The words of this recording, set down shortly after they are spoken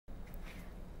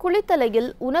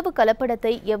குளித்தலையில் உணவு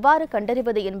கலப்படத்தை எவ்வாறு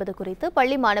கண்டறிவது என்பது குறித்து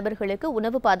பள்ளி மாணவர்களுக்கு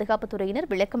உணவு பாதுகாப்புத் துறையினர்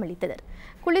விளக்கம் அளித்தனர்.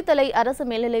 குளித்தலை அரசு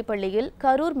மேல்நிலைப் பள்ளியில்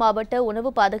கரூர் மாவட்ட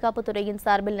உணவு பாதுகாப்புத் துறையின்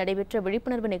சார்பில் நடைபெற்ற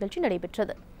விழிப்புணர்வு நிகழ்ச்சி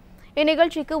நடைபெற்றது.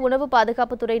 இந்நிகழ்ச்சிக்கு உணவு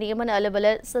பாதுகாப்புத்துறை நியமன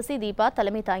அலுவலர் சசி தீபா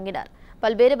தலைமை தாங்கினார்.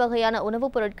 பல்வேறு வகையான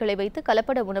உணவுப் பொருட்களை வைத்து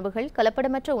கலப்பட உணவுகள்,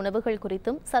 கலப்படமற்ற உணவுகள்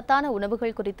குறித்தும் சத்தான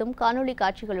உணவுகள் குறித்தும் காணொலி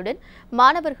காட்சிகளுடன்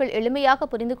மாணவர்கள் எளிமையாக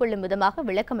புரிந்து கொள்ளும் விதமாக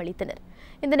விளக்கம் அளித்தனர்.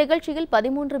 இந்த நிகழ்ச்சியில்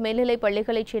 13 மேல்நிலைப்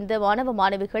பள்ளிகளைச் சேர்ந்த மாணவ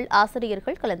மாணவிகள்,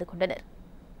 ஆசிரியர்கள் கலந்து கொண்டனர்.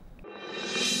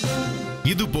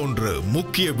 இதுபோன்ற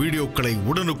முக்கிய வீடியோக்களை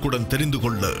உடனுக்குடன் தெரிந்து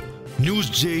கொள்ள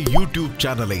NewsJ யூடியூப்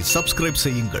சேனலை சப்ஸ்கிரைப்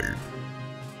செய்யுங்கள்.